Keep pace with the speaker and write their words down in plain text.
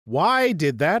Why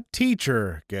did that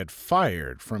teacher get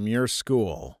fired from your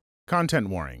school? Content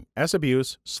warning,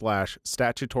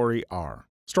 S-abuse/statutory R.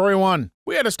 Story 1.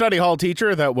 We had a study hall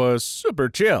teacher that was super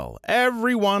chill.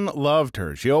 Everyone loved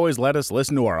her. She always let us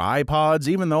listen to our iPods,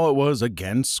 even though it was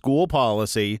against school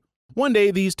policy. One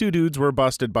day, these two dudes were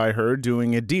busted by her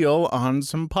doing a deal on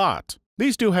some pot.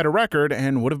 These two had a record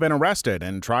and would have been arrested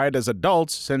and tried as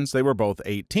adults since they were both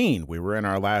 18. We were in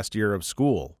our last year of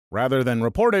school. Rather than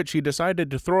report it, she decided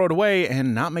to throw it away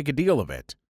and not make a deal of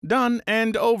it. Done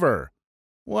and over.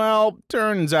 Well,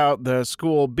 turns out the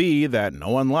school B that no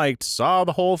one liked saw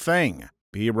the whole thing.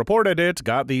 B reported it,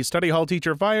 got the study hall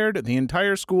teacher fired, the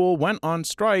entire school went on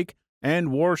strike,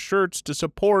 and wore shirts to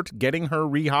support getting her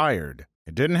rehired.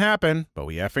 It didn't happen, but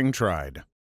we effing tried.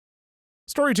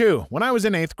 Story 2. When I was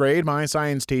in 8th grade, my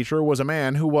science teacher was a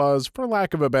man who was, for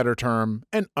lack of a better term,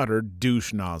 an utter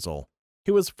douche nozzle.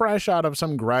 He was fresh out of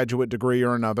some graduate degree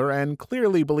or another and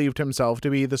clearly believed himself to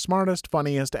be the smartest,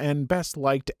 funniest, and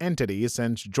best-liked entity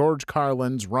since George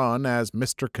Carlin's run as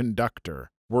Mr. Conductor.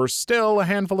 Worse still, a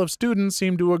handful of students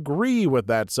seemed to agree with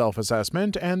that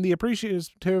self-assessment, and the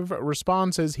appreciative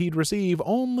responses he'd receive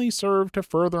only served to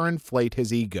further inflate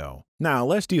his ego. Now,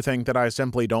 lest you think that I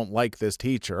simply don't like this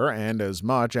teacher, and as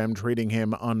much am treating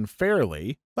him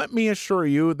unfairly, let me assure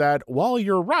you that while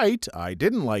you're right, I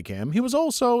didn't like him, he was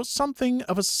also something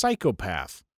of a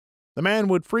psychopath. The man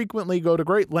would frequently go to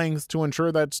great lengths to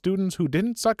ensure that students who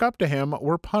didn't suck up to him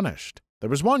were punished. There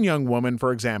was one young woman,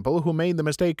 for example, who made the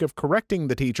mistake of correcting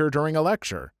the teacher during a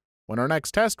lecture. When her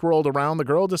next test rolled around, the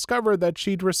girl discovered that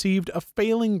she'd received a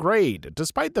failing grade,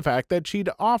 despite the fact that she'd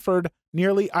offered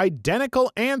nearly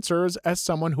identical answers as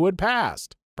someone who had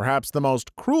passed. Perhaps the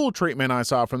most cruel treatment I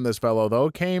saw from this fellow,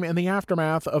 though, came in the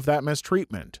aftermath of that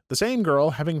mistreatment. The same girl,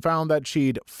 having found that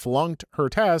she'd flunked her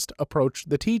test, approached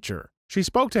the teacher. She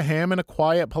spoke to him in a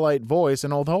quiet, polite voice,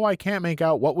 and although I can't make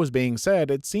out what was being said,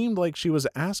 it seemed like she was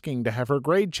asking to have her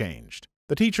grade changed.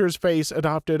 The teacher's face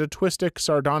adopted a twisted,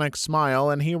 sardonic smile,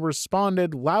 and he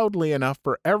responded loudly enough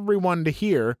for everyone to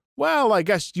hear, "Well, I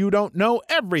guess you don't know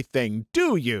everything,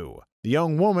 do you?" The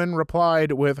young woman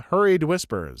replied with hurried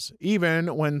whispers.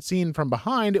 Even when seen from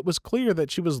behind, it was clear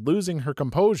that she was losing her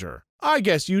composure. "I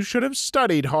guess you should have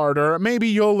studied harder. Maybe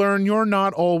you'll learn you're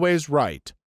not always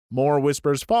right." More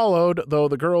whispers followed, though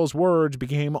the girl's words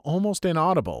became almost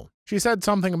inaudible. She said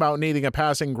something about needing a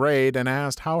passing grade and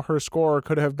asked how her score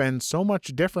could have been so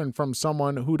much different from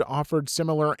someone who'd offered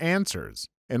similar answers.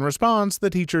 In response, the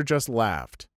teacher just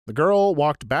laughed. The girl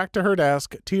walked back to her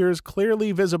desk, tears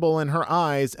clearly visible in her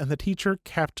eyes, and the teacher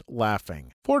kept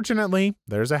laughing. Fortunately,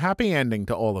 there's a happy ending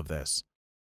to all of this.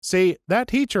 See, that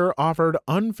teacher offered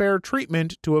unfair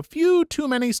treatment to a few too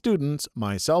many students,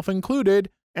 myself included,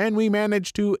 and we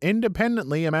managed to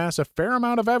independently amass a fair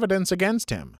amount of evidence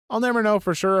against him. I'll never know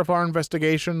for sure if our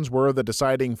investigations were the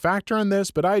deciding factor in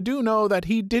this, but I do know that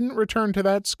he didn't return to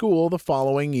that school the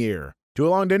following year. Too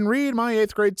long didn't read, my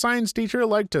 8th grade science teacher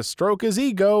liked to stroke his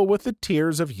ego with the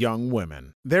tears of young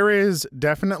women. There is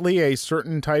definitely a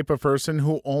certain type of person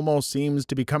who almost seems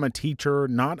to become a teacher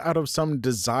not out of some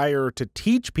desire to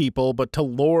teach people, but to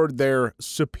lord their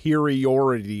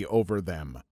superiority over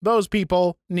them. Those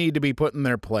people need to be put in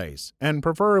their place, and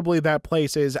preferably that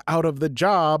place is out of the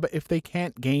job if they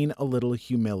can't gain a little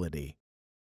humility.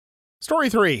 Story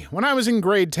 3. When I was in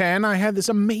grade 10, I had this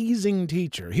amazing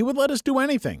teacher. He would let us do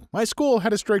anything. My school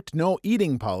had a strict no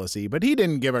eating policy, but he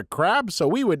didn't give a crap, so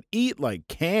we would eat like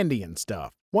candy and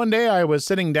stuff. One day I was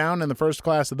sitting down in the first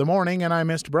class of the morning and I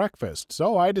missed breakfast,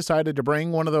 so I decided to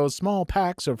bring one of those small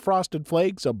packs of Frosted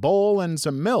Flakes, a bowl, and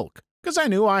some milk, because I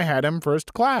knew I had him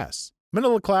first class.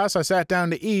 Middle of class, I sat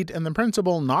down to eat, and the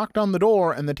principal knocked on the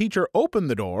door, and the teacher opened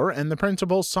the door, and the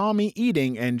principal saw me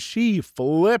eating, and she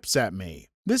flips at me.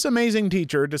 This amazing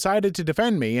teacher decided to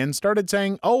defend me and started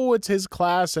saying, "Oh, it's his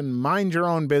class, and mind your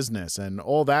own business," and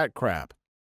all that crap.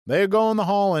 They go in the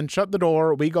hall and shut the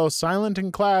door, we go silent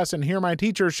in class, and hear my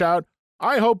teacher shout,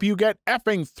 "I hope you get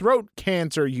effing throat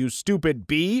cancer, you stupid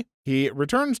bee." He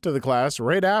returns to the class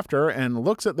right after and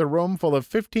looks at the room full of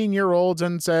 15-year-olds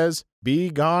and says,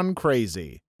 "Be gone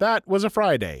crazy." That was a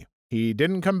Friday. He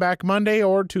didn't come back Monday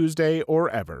or Tuesday or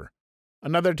ever.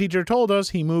 Another teacher told us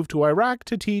he moved to Iraq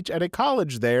to teach at a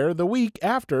college there the week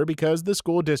after because the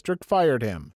school district fired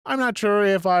him. I'm not sure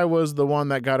if I was the one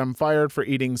that got him fired for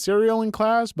eating cereal in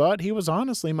class, but he was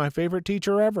honestly my favorite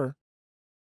teacher ever.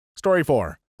 Story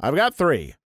 4. I've got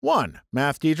 3. 1.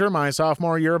 Math teacher my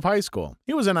sophomore year of high school.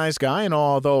 He was a nice guy, and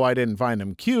although I didn't find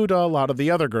him cute, a lot of the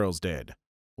other girls did.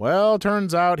 Well,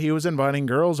 turns out he was inviting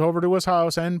girls over to his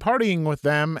house and partying with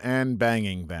them and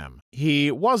banging them. He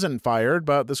wasn't fired,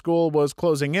 but the school was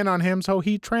closing in on him, so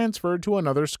he transferred to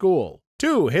another school.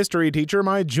 2. History teacher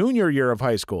my junior year of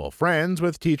high school. Friends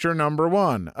with teacher number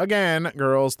 1. Again,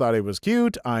 girls thought he was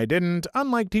cute. I didn't.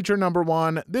 Unlike teacher number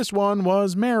 1, this one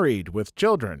was married with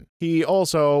children. He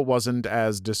also wasn't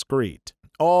as discreet.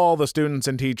 All the students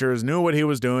and teachers knew what he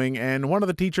was doing, and one of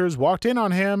the teachers walked in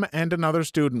on him and another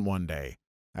student one day.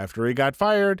 After he got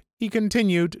fired, he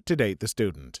continued to date the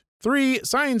student. 3.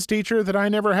 Science teacher that I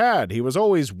never had. He was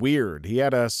always weird. He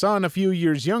had a son a few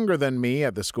years younger than me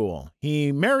at the school.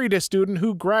 He married a student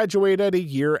who graduated a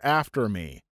year after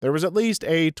me. There was at least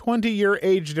a 20-year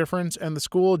age difference, and the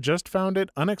school just found it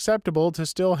unacceptable to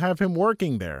still have him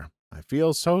working there. I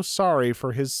feel so sorry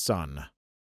for his son.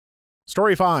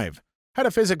 Story 5. Had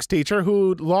a physics teacher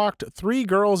who locked 3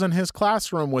 girls in his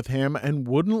classroom with him and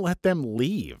wouldn't let them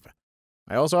leave.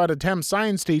 I also had a temp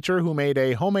science teacher who made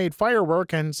a homemade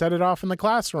firework and set it off in the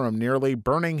classroom, nearly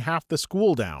burning half the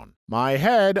school down. My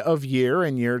head of year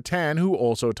in year 10, who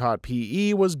also taught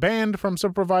PE, was banned from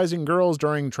supervising girls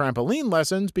during trampoline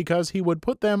lessons because he would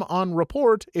put them on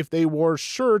report if they wore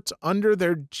shirts under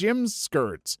their gym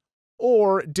skirts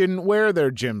or didn't wear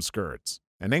their gym skirts.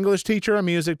 An English teacher, a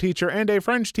music teacher, and a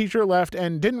French teacher left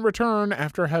and didn't return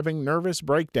after having nervous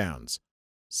breakdowns.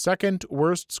 Second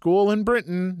worst school in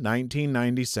Britain,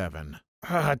 1997.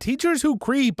 Teachers who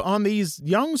creep on these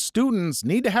young students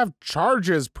need to have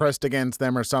charges pressed against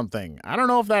them or something. I don't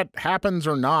know if that happens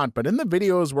or not, but in the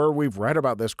videos where we've read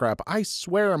about this crap, I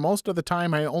swear most of the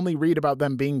time I only read about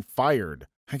them being fired.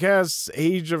 I guess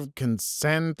age of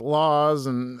consent laws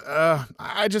and, I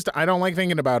don't like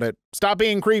thinking about it. Stop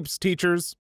being creeps,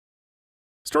 teachers.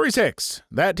 Story 6.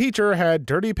 That teacher had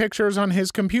dirty pictures on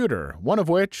his computer, one of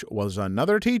which was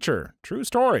another teacher. True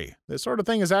story. This sort of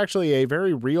thing is actually a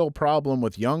very real problem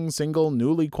with young, single,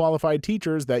 newly qualified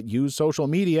teachers that use social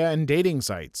media and dating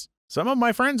sites. Some of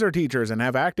my friends are teachers and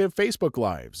have active Facebook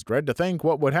lives. Dread to think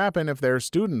what would happen if their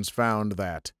students found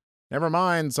that. Never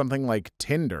mind something like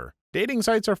Tinder. Dating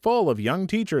sites are full of young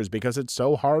teachers because it's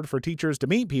so hard for teachers to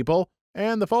meet people,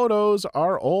 and the photos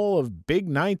are all of big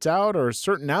nights out or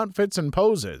certain outfits and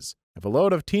poses. If a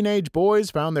load of teenage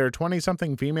boys found their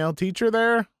 20-something female teacher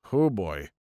there, oh boy.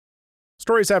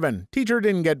 Story 7. Teacher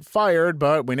didn't get fired,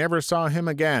 but we never saw him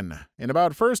again. In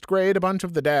about first grade, a bunch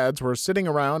of the dads were sitting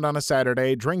around on a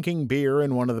Saturday drinking beer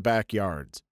in one of the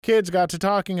backyards. Kids got to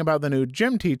talking about the new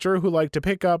gym teacher who liked to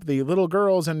pick up the little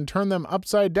girls and turn them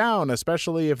upside down,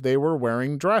 especially if they were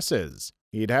wearing dresses.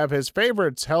 He'd have his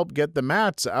favorites help get the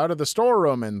mats out of the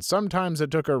storeroom, and sometimes it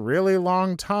took a really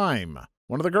long time.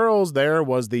 One of the girls there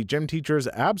was the gym teacher's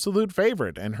absolute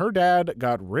favorite, and her dad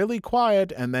got really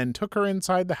quiet and then took her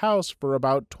inside the house for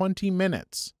about 20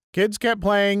 minutes. Kids kept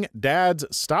playing, dads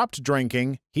stopped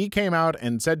drinking, he came out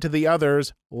and said to the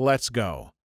others, "Let's go."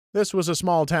 This was a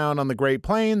small town on the Great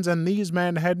Plains, and these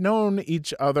men had known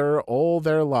each other all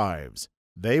their lives.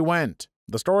 They went.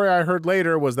 The story I heard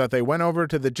later was that they went over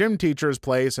to the gym teacher's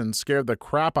place and scared the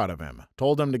crap out of him,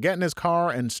 told him to get in his car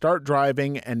and start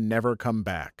driving and never come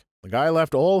back. The guy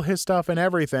left all his stuff and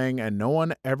everything, and no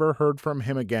one ever heard from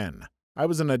him again. I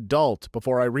was an adult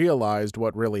before I realized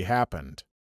what really happened.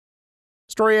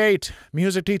 Story 8.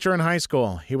 Music teacher in high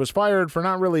school. He was fired for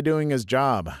not really doing his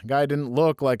job. Guy didn't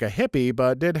look like a hippie,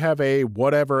 but did have a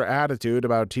whatever attitude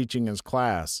about teaching his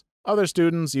class. Other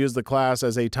students used the class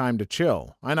as a time to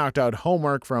chill. I knocked out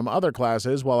homework from other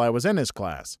classes while I was in his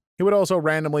class. He would also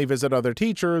randomly visit other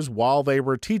teachers while they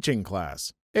were teaching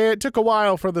class. It took a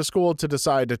while for the school to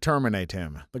decide to terminate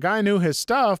him. The guy knew his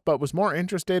stuff, but was more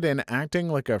interested in acting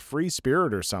like a free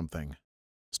spirit or something.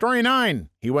 Story 9.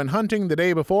 He went hunting the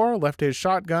day before, left his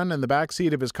shotgun in the back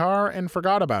seat of his car, and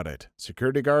forgot about it.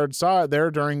 Security guards saw it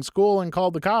there during school and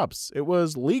called the cops. It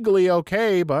was legally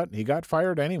okay, but he got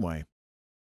fired anyway.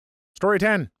 Story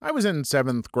 10. I was in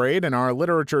 7th grade and our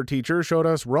literature teacher showed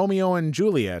us Romeo and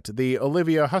Juliet, the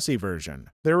Olivia Hussey version.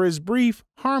 There is brief,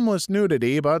 harmless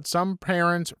nudity, but some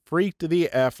parents freaked the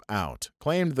F out,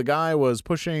 claimed the guy was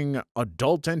pushing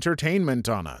adult entertainment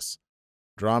on us.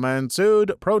 Drama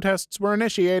ensued, protests were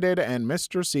initiated, and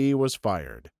Mr. C was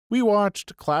fired. We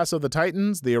watched Class of the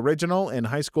Titans, the original, in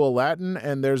high school Latin,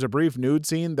 and there's a brief nude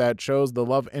scene that shows the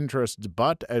love interest's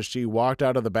butt as she walked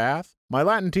out of the bath. My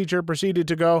Latin teacher proceeded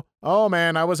to go, "Oh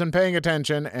man, I wasn't paying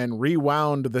attention," and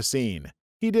rewound the scene.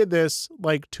 He did this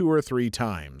like 2 or 3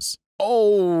 times.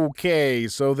 Okay,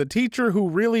 so the teacher who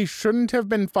really shouldn't have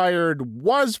been fired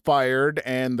was fired,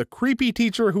 and the creepy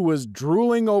teacher who was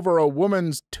drooling over a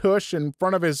woman's tush in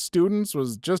front of his students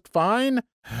was just fine?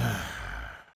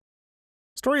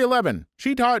 Story 11.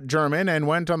 She taught German and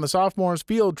went on the sophomores'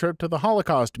 field trip to the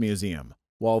Holocaust Museum.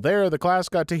 While there, the class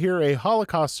got to hear a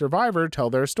Holocaust survivor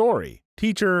tell their story.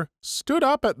 Teacher stood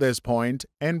up at this point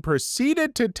and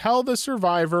proceeded to tell the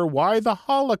survivor why the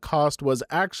Holocaust was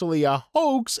actually a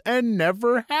hoax and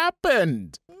never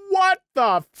happened. What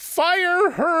the?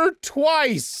 Fire her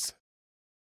twice!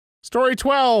 Story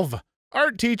 12.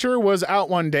 Art teacher was out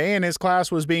one day and his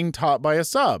class was being taught by a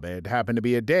sub. It happened to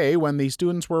be a day when the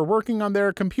students were working on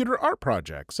their computer art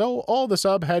project, so all the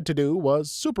sub had to do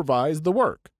was supervise the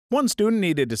work. One student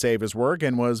needed to save his work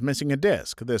and was missing a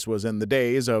disk. This was in the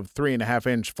days of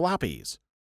 3.5-inch floppies.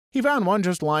 He found one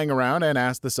just lying around and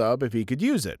asked the sub if he could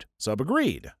use it. Sub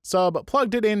agreed. Sub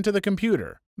plugged it into the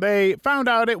computer. They found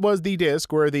out it was the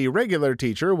disk where the regular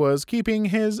teacher was keeping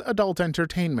his adult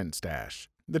entertainment stash.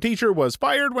 The teacher was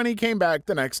fired when he came back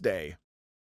the next day.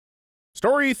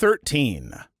 Story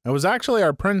 13. It was actually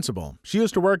our principal. She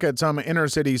used to work at some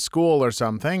inner-city school or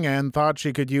something and thought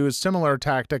she could use similar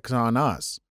tactics on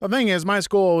us. The thing is, my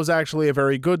school was actually a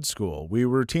very good school. We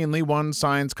routinely won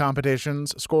science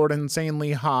competitions, scored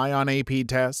insanely high on AP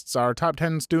tests. Our top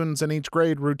 10 students in each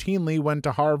grade routinely went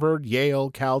to Harvard,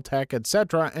 Yale, Caltech,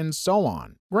 etc., and so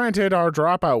on. Granted, our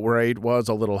dropout rate was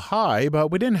a little high, but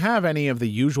we didn't have any of the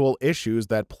usual issues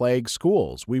that plague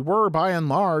schools. We were, by and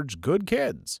large, good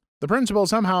kids. The principal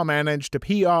somehow managed to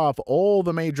pee off all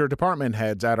the major department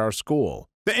heads at our school.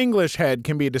 The English head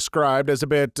can be described as a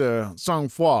bit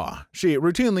sang-froid. She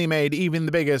routinely made even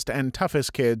the biggest and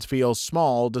toughest kids feel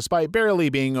small despite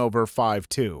barely being over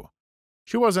 5'2".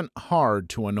 She wasn't hard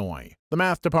to annoy. The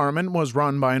math department was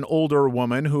run by an older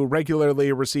woman who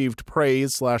regularly received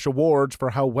praise/awards for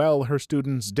how well her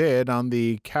students did on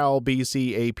the Cal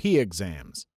BC AP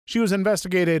exams. She was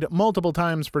investigated multiple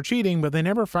times for cheating, but they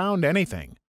never found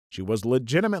anything. She was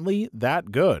legitimately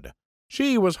that good.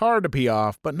 She was hard to pee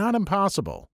off, but not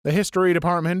impossible. The history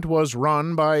department was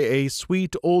run by a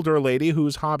sweet older lady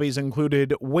whose hobbies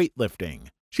included weightlifting.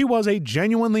 She was a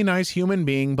genuinely nice human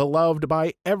being beloved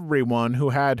by everyone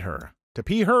who had her. To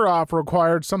pee her off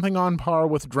required something on par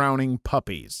with drowning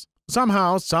puppies.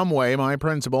 Somehow, someway, my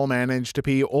principal managed to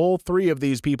pee all 3 of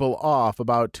these people off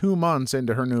about 2 months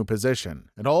into her new position.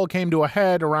 It all came to a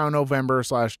head around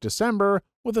November/December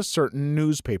with a certain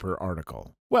newspaper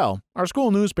article. Well, our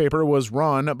school newspaper was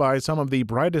run by some of the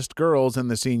brightest girls in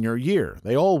the senior year.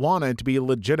 They all wanted to be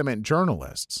legitimate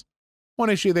journalists. One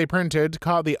issue they printed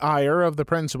caught the ire of the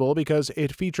principal because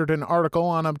it featured an article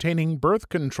on obtaining birth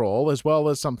control as well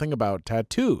as something about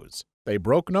tattoos. They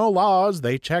broke no laws,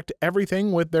 they checked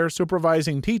everything with their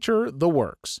supervising teacher, the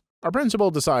works. Our principal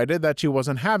decided that she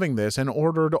wasn't having this and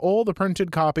ordered all the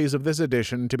printed copies of this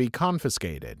edition to be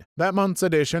confiscated. That month's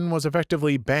edition was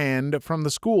effectively banned from the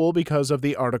school because of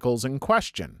the articles in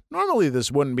question. Normally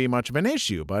this wouldn't be much of an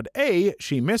issue, but A,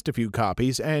 she missed a few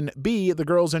copies, and B, the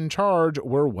girls in charge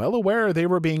were well aware they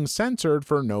were being censored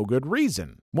for no good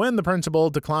reason. When the principal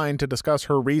declined to discuss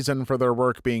her reason for their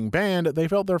work being banned, they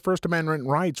felt their First Amendment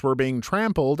rights were being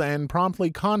trampled and promptly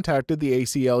contacted the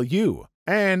ACLU.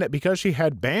 And because she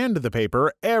had banned the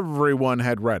paper, everyone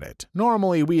had read it.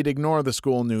 Normally, we'd ignore the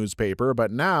school newspaper,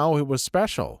 but now it was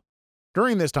special.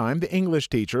 During this time, the English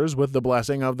teachers, with the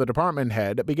blessing of the department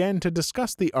head, began to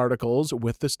discuss the articles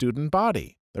with the student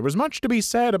body. There was much to be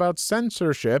said about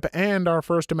censorship and our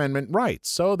First Amendment rights,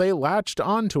 so they latched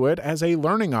onto it as a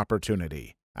learning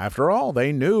opportunity. After all,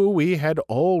 they knew we had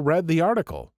all read the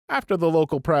article. After the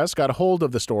local press got hold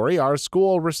of the story, our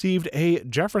school received a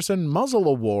Jefferson Muzzle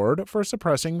Award for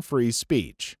suppressing free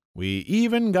speech. We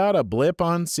even got a blip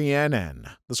on CNN.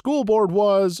 The school board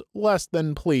was less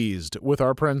than pleased with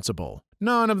our principal.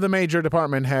 None of the major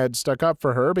department heads stuck up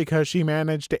for her because she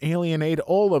managed to alienate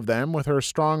all of them with her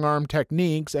strong-arm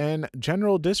techniques and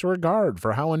general disregard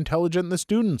for how intelligent the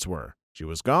students were. She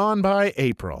was gone by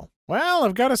April. Well,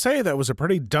 I've got to say that was a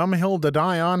pretty dumb hill to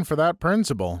die on for that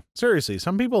principal. Seriously,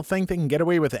 some people think they can get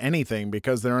away with anything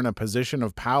because they're in a position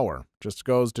of power. Just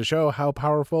goes to show how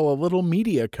powerful a little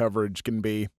media coverage can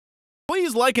be.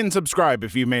 Please like and subscribe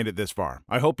if you've made it this far.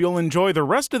 I hope you'll enjoy the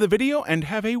rest of the video and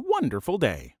have a wonderful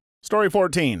day. Story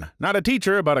 14. Not a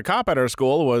teacher, but a cop at our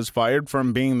school was fired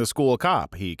from being the school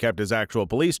cop. He kept his actual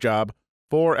police job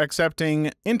for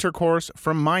accepting intercourse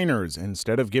from minors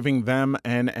instead of giving them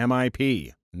an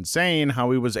MIP. Insane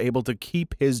how he was able to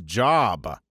keep his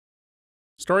job.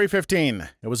 Story 15.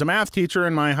 It was a math teacher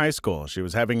in my high school. She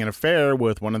was having an affair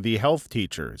with one of the health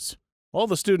teachers. All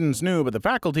the students knew, but the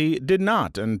faculty did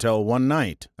not until one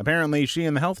night. Apparently, she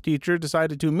and the health teacher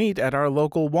decided to meet at our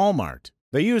local Walmart.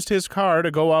 They used his car to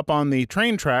go up on the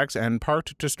train tracks and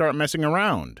parked to start messing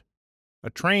around. A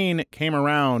train came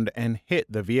around and hit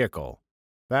the vehicle.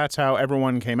 That's how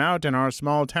everyone came out and our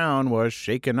small town was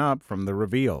shaken up from the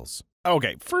reveals.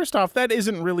 Okay, first off, that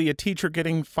isn't really a teacher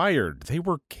getting fired. They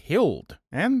were killed.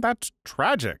 And that's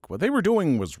tragic. What they were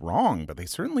doing was wrong, but they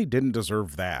certainly didn't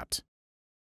deserve that.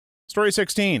 Story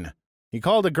 16. He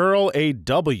called a girl a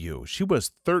W. She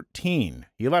was 13.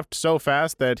 He left so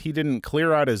fast that he didn't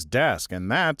clear out his desk, and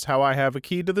that's how I have a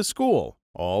key to the school.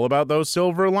 All about those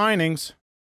silver linings.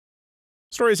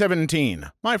 Story 17.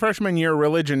 My freshman year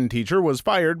religion teacher was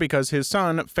fired because his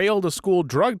son failed a school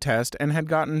drug test and had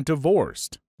gotten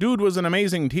divorced. Dude was an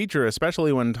amazing teacher,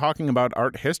 especially when talking about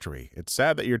art history. It's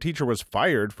sad that your teacher was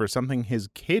fired for something his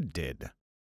kid did.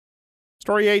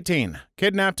 Story 18.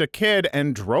 Kidnapped a kid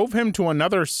and drove him to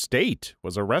another state.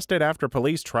 Was arrested after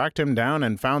police tracked him down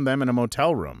and found them in a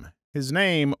motel room. His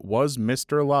name was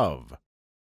Mr. Love.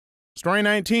 Story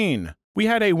 19. We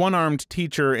had a one-armed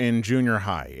teacher in junior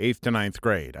high, 8th to 9th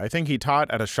grade. I think he taught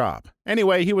at a shop.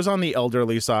 Anyway, he was on the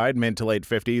elderly side, mid to late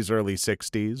 50s, early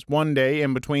 60s. One day,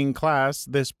 in between class,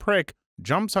 this prick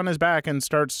jumps on his back and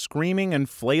starts screaming and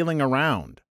flailing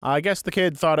around. I guess the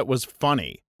kid thought it was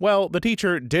funny. Well, the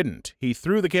teacher didn't. He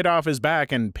threw the kid off his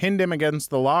back and pinned him against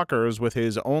the lockers with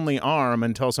his only arm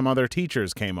until some other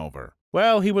teachers came over.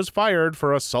 Well, he was fired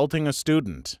for assaulting a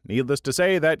student. Needless to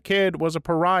say, that kid was a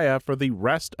pariah for the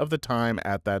rest of the time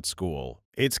at that school.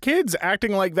 It's kids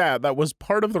acting like that was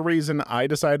part of the reason I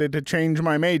decided to change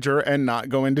my major and not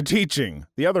go into teaching.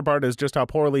 The other part is just how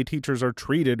poorly teachers are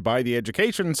treated by the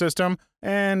education system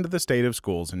and the state of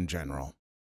schools in general.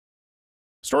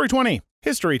 Story 20.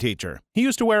 History teacher. He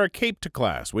used to wear a cape to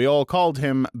class. We all called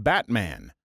him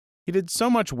Batman. He did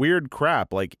so much weird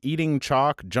crap like eating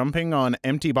chalk, jumping on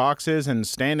empty boxes, and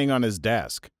standing on his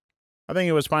desk. I think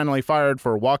he was finally fired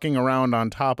for walking around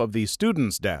on top of the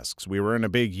students' desks. We were in a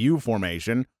big U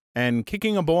formation, and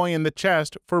kicking a boy in the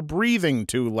chest for breathing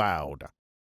too loud.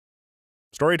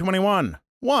 Story 21.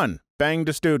 1. Banged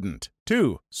a student.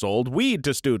 2. Sold weed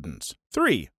to students.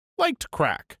 3. Liked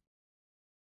crack.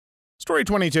 Story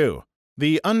 22.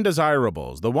 The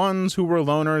undesirables, the ones who were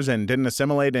loners and didn't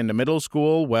assimilate into middle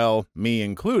school, well, me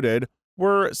included,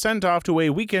 were sent off to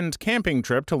a weekend camping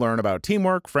trip to learn about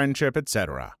teamwork, friendship,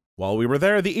 etc. While we were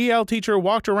there, the EL teacher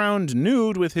walked around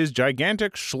nude with his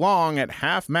gigantic schlong at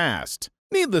half-mast.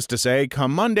 Needless to say,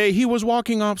 come Monday, he was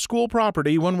walking off school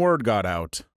property when word got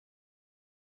out.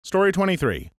 Story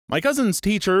 23. My cousin's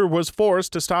teacher was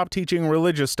forced to stop teaching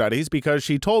religious studies because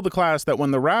she told the class that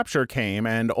when the rapture came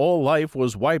and all life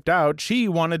was wiped out, she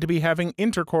wanted to be having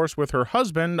intercourse with her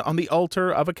husband on the altar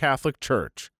of a Catholic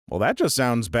church. Well, that just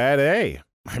sounds bad, eh?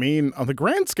 I mean, on the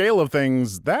grand scale of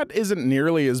things, that isn't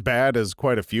nearly as bad as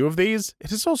quite a few of these.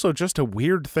 It is also just a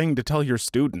weird thing to tell your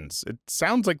students. It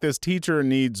sounds like this teacher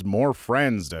needs more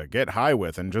friends to get high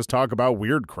with and just talk about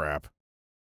weird crap.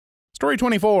 Story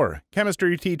 24.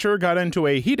 Chemistry teacher got into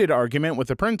a heated argument with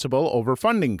the principal over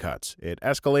funding cuts. It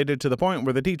escalated to the point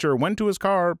where the teacher went to his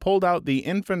car, pulled out the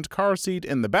infant car seat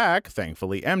in the back,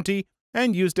 thankfully empty,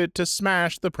 and used it to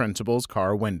smash the principal's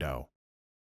car window.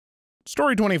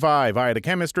 Story 25. I had a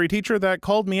chemistry teacher that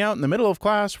called me out in the middle of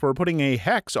class for putting a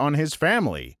hex on his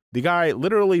family. The guy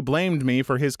literally blamed me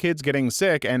for his kids getting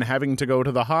sick and having to go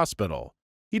to the hospital.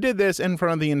 He did this in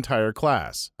front of the entire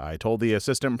class. I told the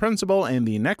assistant principal, and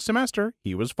the next semester,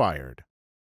 he was fired.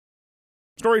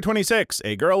 Story 26.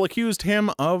 A girl accused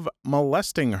him of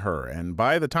molesting her, and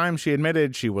by the time she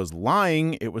admitted she was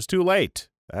lying, it was too late.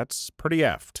 That's pretty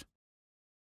effed.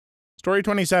 Story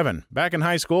 27. Back in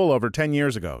high school over 10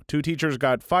 years ago, 2 teachers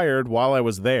got fired while I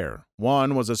was there.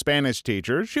 One was a Spanish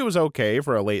teacher. She was okay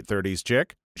for a late 30s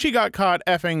chick. She got caught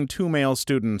effing 2 male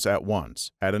students at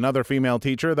once. Had another female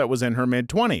teacher that was in her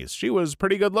mid-20s. She was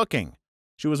pretty good looking.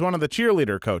 She was one of the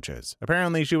cheerleader coaches.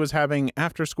 Apparently she was having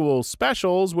after-school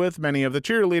specials with many of the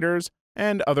cheerleaders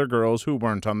and other girls who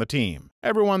weren't on the team.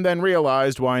 Everyone then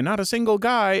realized why not a single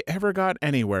guy ever got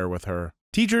anywhere with her.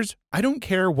 Teachers, I don't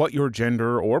care what your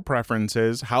gender or preference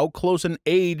is, how close an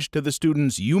age to the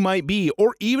students you might be,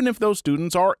 or even if those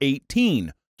students are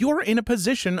 18. You're in a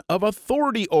position of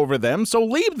authority over them, so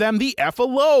leave them the F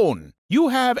alone. You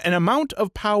have an amount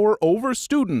of power over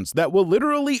students that will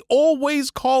literally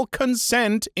always call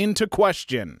consent into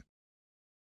question.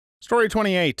 Story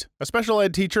 28. A special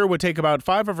ed teacher would take about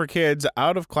 5 of her kids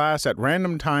out of class at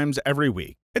random times every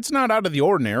week. It's not out of the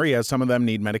ordinary, as some of them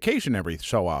need medication every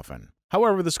so often.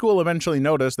 However, the school eventually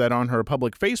noticed that on her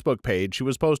public Facebook page, she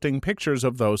was posting pictures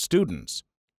of those students.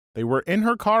 They were in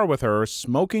her car with her,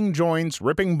 smoking joints,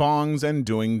 ripping bongs, and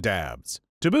doing dabs.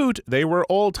 To boot, they were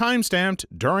all time-stamped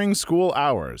during school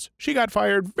hours. She got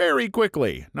fired very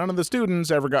quickly. None of the students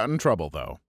ever got in trouble,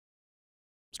 though.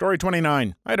 Story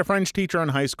 29. I had a French teacher in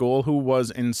high school who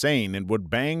was insane and would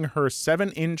bang her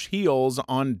 7-inch heels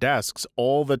on desks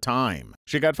all the time.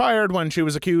 She got fired when she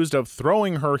was accused of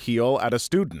throwing her heel at a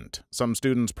student. Some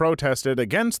students protested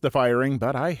against the firing,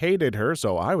 but I hated her,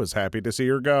 so I was happy to see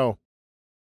her go.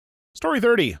 Story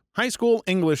 30. High school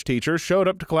English teacher showed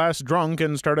up to class drunk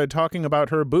and started talking about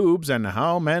her boobs and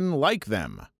how men like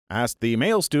them. Asked the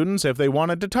male students if they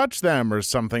wanted to touch them or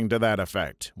something to that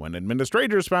effect. When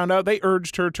administrators found out, they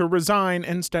urged her to resign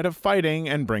instead of fighting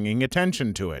and bringing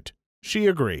attention to it. She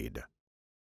agreed.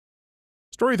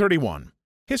 Story 31.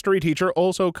 History teacher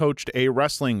also coached a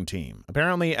wrestling team.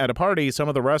 Apparently, at a party, some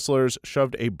of the wrestlers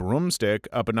shoved a broomstick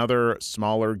up another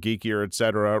smaller, geekier,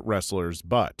 etc. wrestler's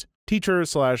butt.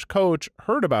 Teacher/coach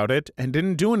heard about it and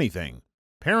didn't do anything.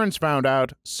 Parents found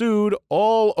out, sued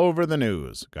all over the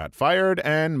news, got fired,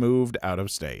 and moved out of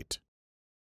state.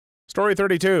 Story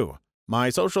 32.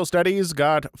 My social studies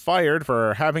got fired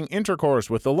for having intercourse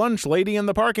with the lunch lady in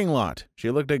the parking lot. She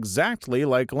looked exactly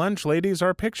like lunch ladies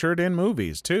are pictured in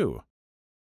movies, too.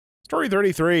 Story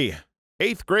 33.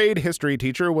 8th grade history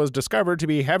teacher was discovered to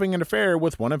be having an affair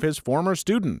with one of his former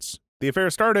students. The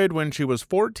affair started when she was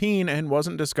 14 and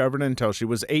wasn't discovered until she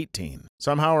was 18.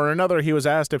 Somehow or another, he was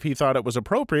asked if he thought it was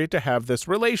appropriate to have this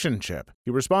relationship.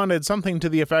 He responded something to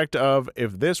the effect of,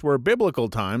 "If this were biblical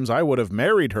times, I would have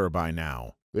married her by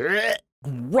now."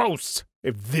 Gross!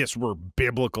 If this were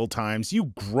biblical times,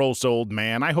 you gross old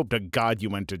man, I hope to God you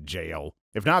went to jail.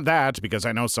 If not that, because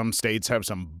I know some states have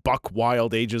some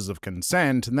buck-wild ages of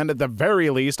consent, and then at the very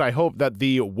least, I hope that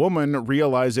the woman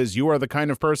realizes you are the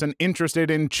kind of person interested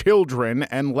in children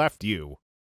and left you.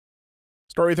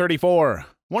 Story 34.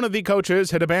 One of the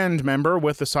coaches hit a band member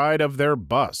with the side of their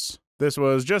bus. This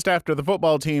was just after the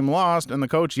football team lost, and the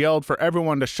coach yelled for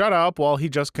everyone to shut up while he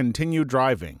just continued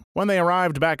driving. When they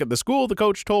arrived back at the school, the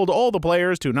coach told all the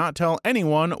players to not tell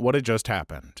anyone what had just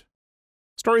happened.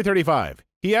 Story 35.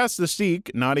 He asked the Sikh,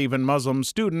 not even Muslim,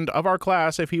 student of our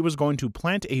class if he was going to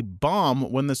plant a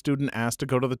bomb when the student asked to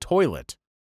go to the toilet.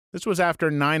 This was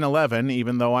after 9/11,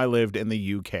 even though I lived in the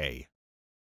UK.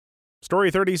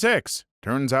 Story 36.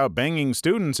 Turns out banging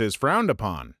students is frowned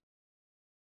upon.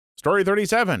 Story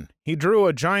 37. He drew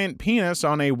a giant penis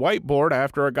on a whiteboard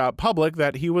after it got public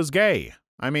that he was gay.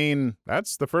 I mean,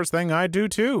 that's the first thing I'd do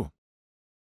too.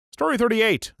 Story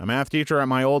 38. A math teacher at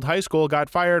my old high school got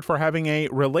fired for having a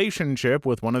relationship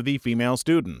with one of the female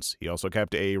students. He also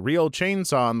kept a real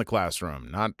chainsaw in the classroom.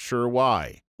 Not sure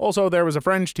why. Also, there was a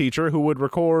French teacher who would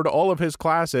record all of his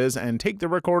classes and take the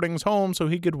recordings home so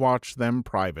he could watch them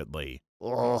privately.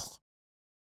 Ugh.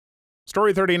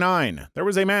 Story 39. There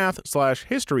was a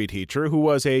math/history teacher who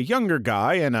was a younger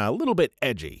guy and a little bit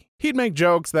edgy. He'd make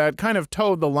jokes that kind of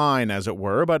towed the line, as it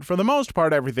were, but for the most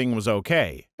part everything was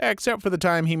okay, except for the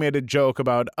time he made a joke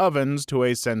about ovens to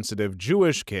a sensitive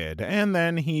Jewish kid, and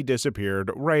then he disappeared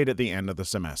right at the end of the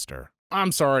semester.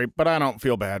 I'm sorry, but I don't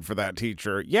feel bad for that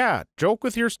teacher. Yeah, joke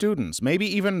with your students, maybe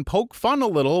even poke fun a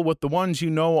little with the ones you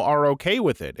know are okay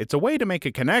with it. It's a way to make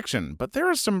a connection, but there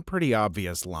are some pretty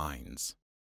obvious lines.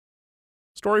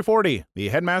 Story 40. The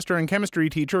headmaster and chemistry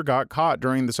teacher got caught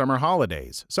during the summer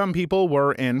holidays. Some people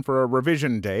were in for a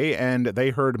revision day, and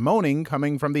they heard moaning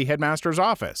coming from the headmaster's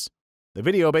office. The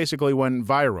video basically went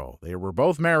viral. They were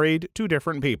both married to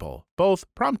different people. Both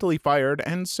promptly fired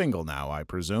and single now, I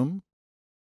presume.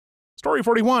 Story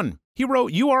 41. He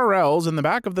wrote URLs in the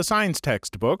back of the science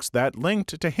textbooks that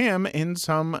linked to him in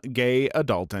some gay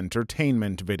adult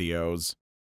entertainment videos.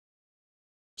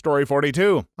 Story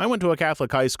 42. I went to a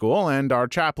Catholic high school, and our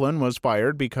chaplain was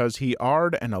fired because he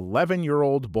AR'd an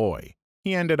 11-year-old boy.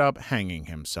 He ended up hanging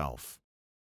himself.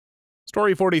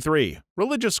 Story 43.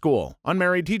 Religious school.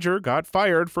 Unmarried teacher got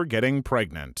fired for getting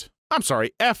pregnant. I'm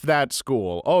sorry, F that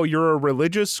school. Oh, you're a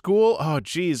religious school? Oh,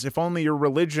 geez, if only your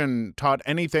religion taught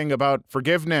anything about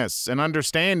forgiveness and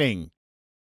understanding.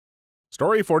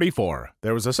 Story 44.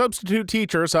 There was a substitute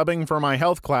teacher subbing for my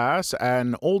health class,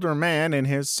 an older man in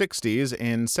his 60s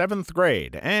in 7th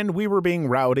grade, and we were being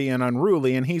rowdy and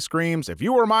unruly, and he screams, "If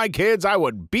you were my kids, I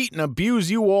would beat and abuse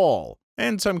you all."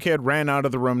 And some kid ran out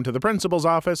of the room to the principal's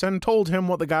office and told him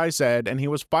what the guy said, and he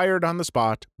was fired on the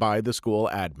spot by the school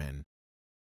admin.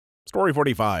 Story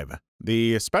 45.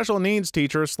 The special needs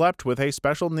teacher slept with a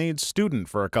special needs student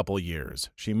for a couple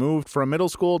years. She moved from middle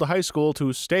school to high school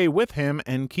to stay with him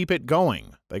and keep it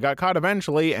going. They got caught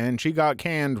eventually, and she got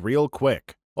canned real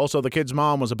quick. Also, the kid's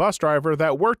mom was a bus driver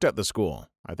that worked at the school.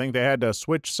 I think they had to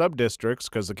switch sub-districts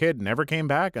because the kid never came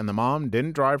back and the mom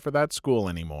didn't drive for that school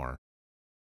anymore.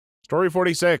 Story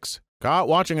 46. Caught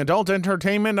watching adult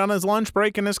entertainment on his lunch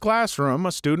break in his classroom,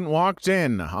 a student walked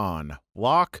in on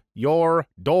 "Lock your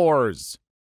doors."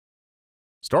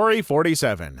 Story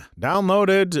 47.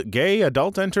 Downloaded gay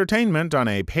adult entertainment on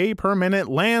a pay-per-minute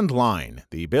landline.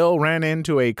 The bill ran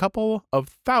into a couple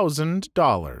of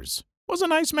 $1,000. Was a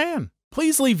nice man.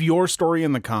 Please leave your story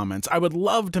in the comments. I would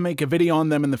love to make a video on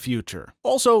them in the future.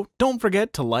 Also, don't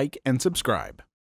forget to like and subscribe.